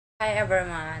Hi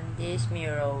everyone, this is me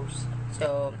Rose.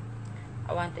 So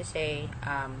I want to say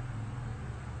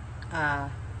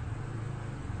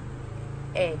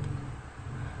Ed,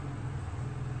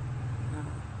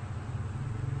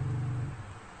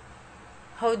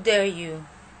 how dare you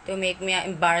to make me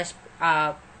embarrassed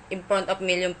in front of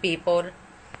million people?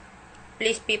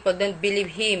 Please people, don't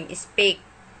believe him. It's fake.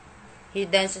 He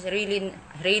does really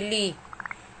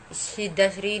he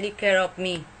does really care of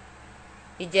me.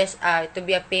 He just to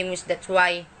be a famous, that's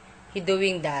why he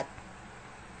doing that.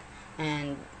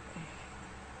 And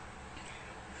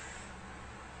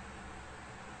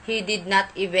he did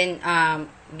not even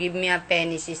give me a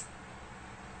penny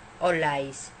or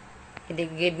lies. He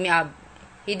did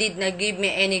not give me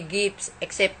any gifts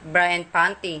except Brian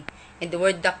Panty. And the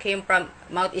word that came from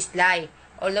mouth is lie.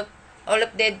 All of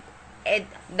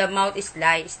the mouth is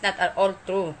lie. It's not at all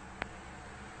true.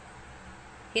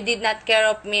 He did not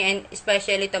care of me, and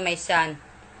especially to my son.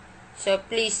 So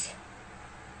please,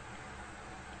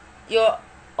 you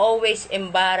always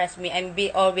embarrass me and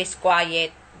be always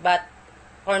quiet. But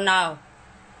for now,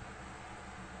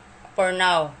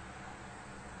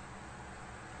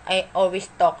 I always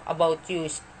talk about you.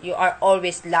 You are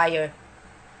always liar.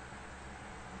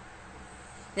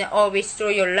 You're always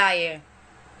true, you're liar.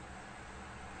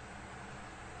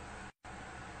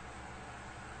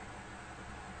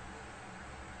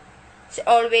 She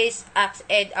always asks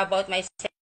Ed about my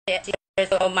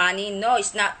sister's money. No,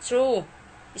 it's not true.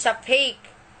 It's a fake.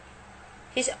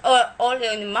 He's all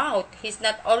in the mouth. He's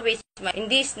not always my. And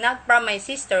this not from my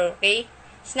sister, okay?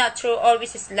 It's not true.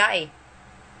 Always is lie.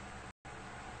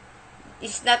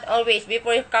 It's not always.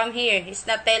 Before you come here, he's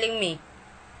not telling me.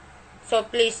 So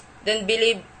please, don't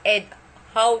believe Ed.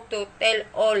 How to tell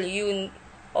all you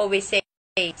always say.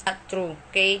 It's not true,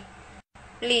 okay?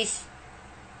 Please.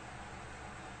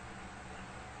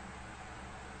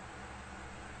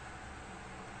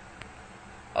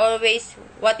 Always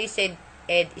what he said,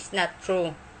 Ed, is not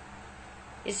true.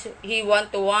 He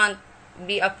want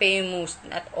be a famous,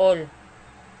 not all.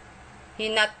 He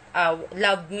not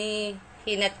love me.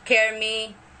 He not care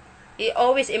me. He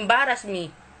always embarrass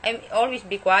me. I always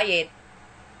be quiet.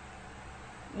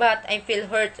 But I feel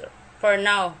hurt for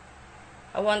now.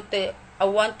 I want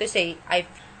to say I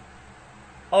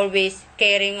always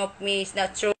caring of me is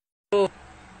not true.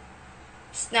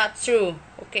 It's not true.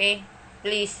 Okay?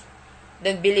 Please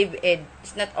don't believe Ed.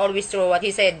 It's not always true what he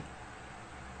said.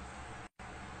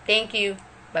 Thank you.